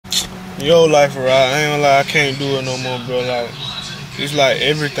Your life a ride. I ain't gonna lie, I can't do it no more, bro. Like, it's like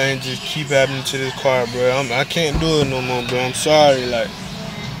everything just keep happening to this car, bro. I can't do it no more, bro. I'm sorry, like,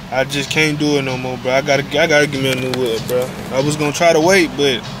 I just can't do it no more, bro. I gotta give me a new whip, bro. I was gonna try to wait,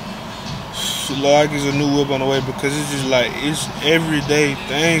 but Lord, there's a new whip on the way because it's just like it's everyday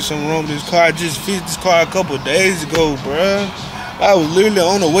things. Something wrong with this car. I just fixed this car a couple of days ago, bro. I was literally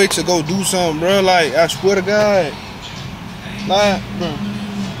on the way to go do something, bro. Like, I swear to God, like, bro.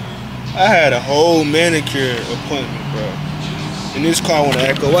 I had a whole manicure appointment, bro. And this car wanna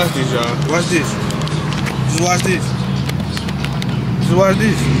echo. Watch this, y'all. Watch this. Just watch this. Just watch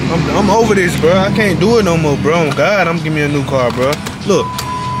this. I'm over this, bro. I can't do it no more, bro. Oh God, I'm giving me a new car, bro. Look.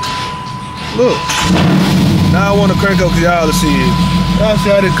 Look. Now I wanna crank up cause y'all to see it. Y'all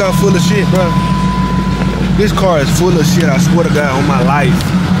see how this car full of shit, bro. This car is full of shit, I swear to God, on my life.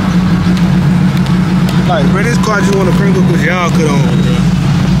 Like, bro, this car just wanna crank up cause y'all cut on, bro.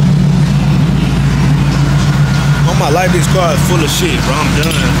 On my life, this car is full of shit, bro. I'm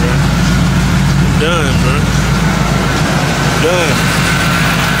done, bro. I'm done, bro. I'm done.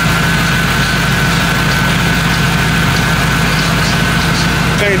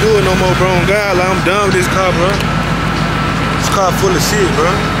 Can't do it no more, bro. On God, like, I'm done with this car, bro. This car full of shit,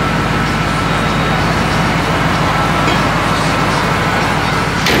 bro.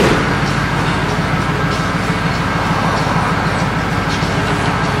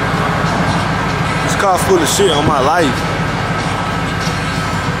 Car full of shit on my life.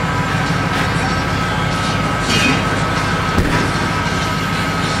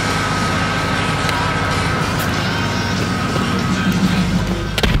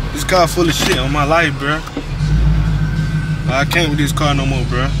 This car full of shit on my life, bro. I can't with this car no more,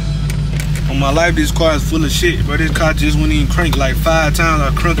 bro. On my life, this car is full of shit, bro. This car just wouldn't even crank like 5 times.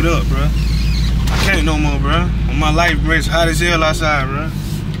 I crunk it up, bro. I can't no more, bro. On my life, bro, it's hot as hell outside, bro.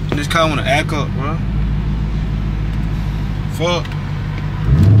 And this car wanna act up, bro. Fuck.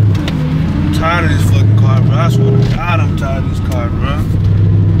 I'm tired of this fucking car, bro. I swear to God, I'm tired of this car, bro.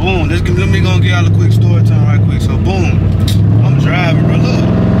 Boom. Let me go get y'all a quick story time right quick. So, boom. I'm driving, bro. Look.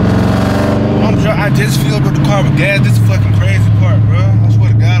 I just filled up the car with gas. This is fucking crazy part, bro. I swear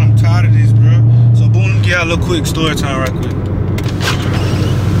to God, I'm tired of this, bro. So, boom. Let me get y'all a little quick story time right quick.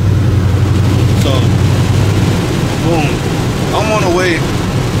 So, boom. I'm on the way.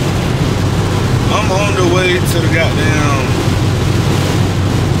 I'm on the way to the goddamn.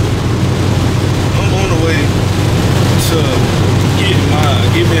 I'm on the way to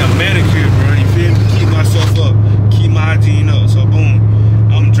get me a manicure, bro. You feel me? Keep myself up, keep my hygiene up. So boom,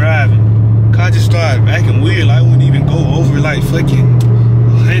 I'm driving. Car just started acting weird. Like, I wouldn't even go over like fucking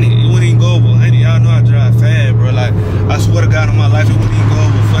 100. It wouldn't even go over 100. Y'all know I drive fast, bro. Like, I swear to God, on my life, it wouldn't even go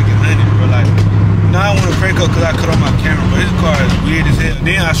over fucking 100, bro. Like. Now I want to crank up because I cut on my camera, but this car is weird as hell.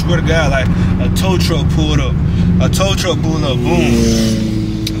 Then I swear to God, like, a tow truck pulled up. A tow truck pulled up, boom.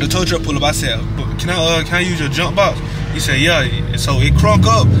 The tow truck pulled up, I said, can I use your jump box? He said, yeah. So it crunk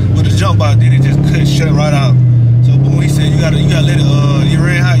up with the jump box, then it just shut right out. So boom, he said, you gotta let it, it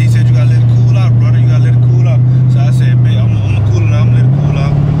ran hot. He said, you gotta let it cool out, brother. You gotta let it cool out. So I said, babe, I'm gonna cool it out, I'm gonna let it cool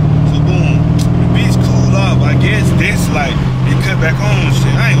out. So boom, the bitch cool out. I guess this, like, it cut back on and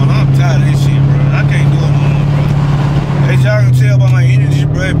shit. I ain't gonna lie, I'm tired of this shit, bro. I can't do it no more, bro. As y'all can tell by my energy,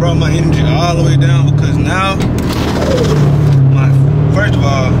 bro, it brought my energy all the way down because now, first of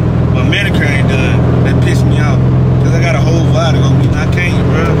all, my manicure ain't done. That pissed me off because I got a whole vibe to go get. I can't,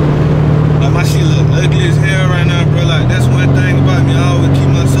 bro. Like, my shit look ugly as hell right now, bro. Like, that's one thing about me. I always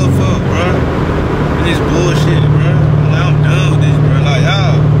keep myself up, bro. And this bullshit, bro. Like, I'm done with this, bro. Like,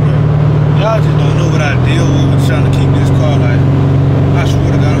 y'all just don't know what I deal with trying to keep this car. Like, I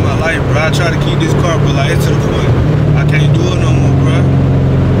swear to God in my life, bro. I try to keep this car, but like, it's to the point I can't do it no more, bro.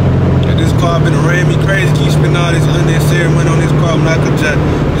 Like, this car been around me crazy. Keep spending all this unnecessary money on this car when I could just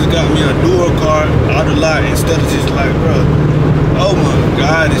got me a newer car out of lot instead of just like, bro. Oh my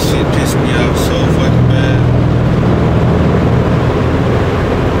God, this shit pissed me off so fucking bad.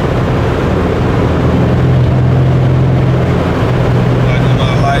 Like, in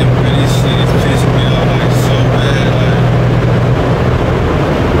my life, bro, this shit is pissing me off like so bad. Like,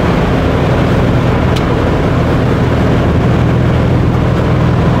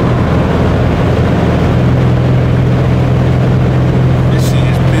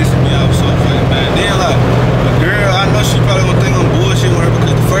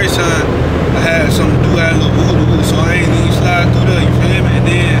 something to do, I had a little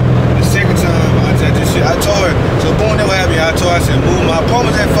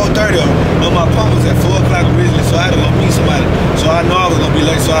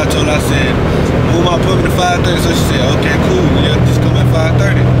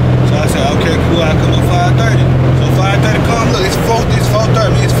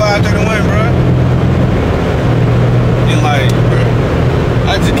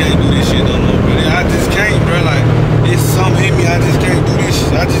can't do this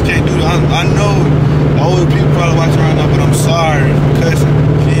shit. I just can't do it. I know the older people probably watching right now, but I'm sorry for cussing.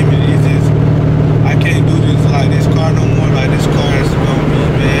 Feel me? It's just, I can't do this like this car no more. Like this car is gonna be,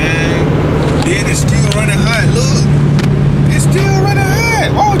 man. Then it's still running hot. Look, it's still running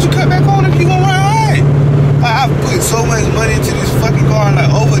hot. Why would you cut back on if you gonna run hot? I've put so much money into this fucking car, like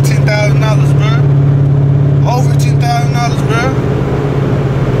over $10,000, bro. Over $10,000, bro.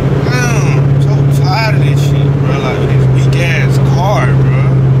 Damn, I'm so tired of this shit, bro. Like this weak ass car, bro.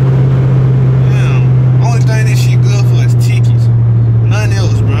 Damn, only thing this shit good for is tickets, nothing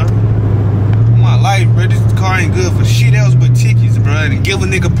else, bro. My life, bro. This car ain't good for shit else but tickets, bro. And give a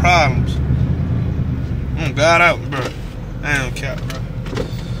nigga problems. Oh God, out, bro. Damn, cap, bro.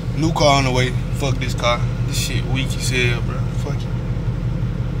 New car on the way. Fuck this car. This shit weak as hell, bro. Fuck it.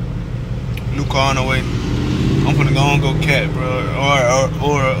 New car on the way. I'm finna go and go cat, bro.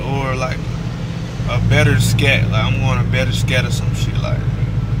 Or like a better scat. Like I'm going a better scat or some shit. Like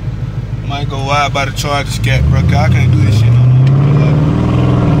might go wide by the Charger scat, bro. Cause I can't do this shit no more, bro. Like,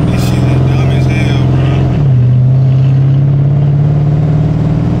 this shit is dumb as hell, bro.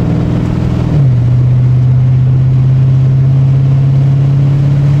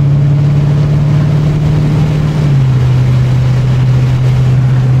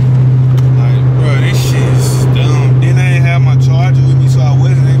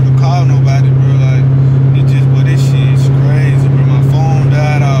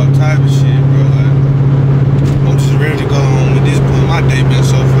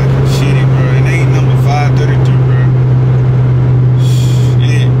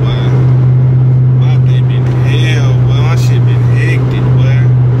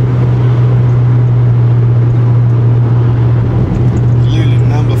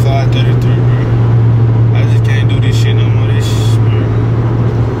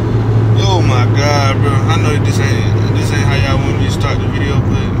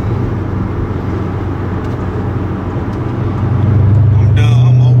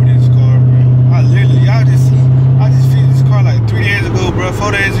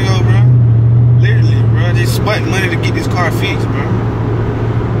 Money to get this car fixed, bro.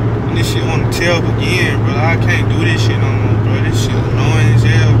 And this shit on the tail again, bro. I can't do this shit no more, bro. This shit annoying as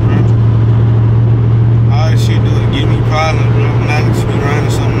hell, bro. All this shit do is give me problems, bro. When I need to be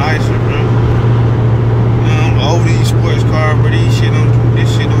riding something nicer, bro. Man, I'm over these sports cars, bro. This shit don't do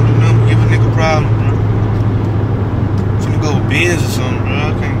nothing. Give a nigga problem, bro. I'm finna go Benz or something, bro.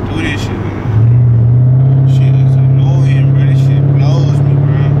 I can't do this shit, man. Shit is annoying, bro. This shit blows me,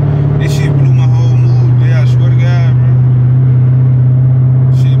 bro. This shit blew my whole mood. I swear to God, bro.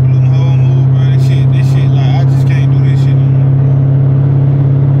 Shit blew my whole mood, bro. This shit, like, I just can't do this shit no more, bro.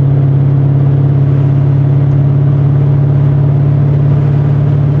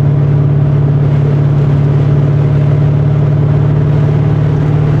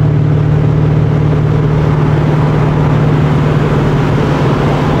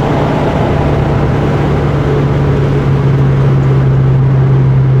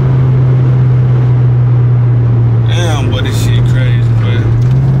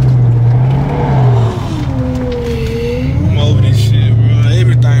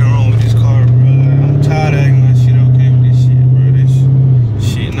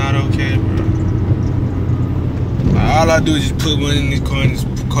 All I do is just put money in this car and this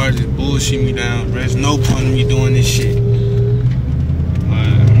car just bullshit me down, bro. There's no point in me doing this shit.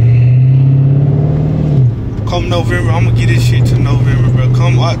 Come November, I'm gonna get this shit to November, bro.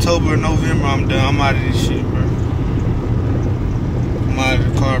 Come October or November, I'm done. I'm out of this shit, bro. I'm out of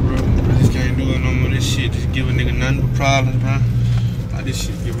the car, bro. I just can't do it no more. This shit just give a nigga nothing but problems, bro. Like this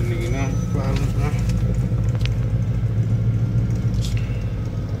shit give a nigga nothing but problems, bro.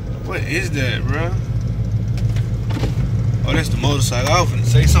 What is that, bro? Oh, that's the motorcycle. I was finna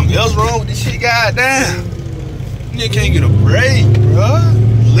say something else wrong with this shit, goddamn. Nigga can't get a brake, bro.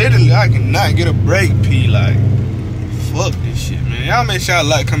 Literally, I cannot get a brake, P. Like, fuck this shit, man. Y'all make sure y'all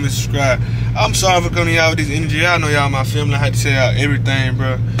like, comment, subscribe. I'm sorry for coming y'all with this energy. Y'all know y'all my family. I had to tell y'all everything,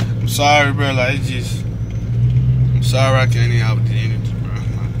 bro. I'm sorry, bro. Like, it's just, I'm sorry I can't y'all with the energy, bro.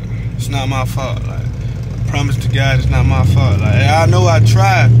 Like, it's not my fault. Like, I promise to God, it's not my fault. Like, I know I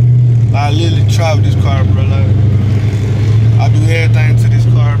tried. Like, I literally tried with this car, bro. Like, I do everything to this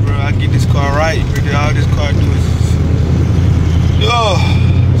car, bro. I get this car right, bro. All this car do is, oh,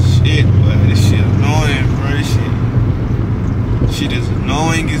 shit, bro. This shit annoying, bro. This shit is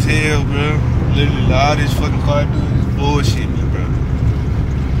annoying as hell, bro. Literally, all this fucking car do is bullshit me, bro.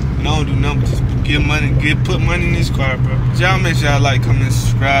 And I don't do nothing but just put money in this car, bro. Y'all make sure y'all like, comment,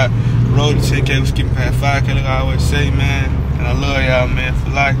 subscribe. Road to 10K, we're skipping past 5K, like I always say, man. And I love y'all, man, for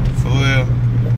life, for real.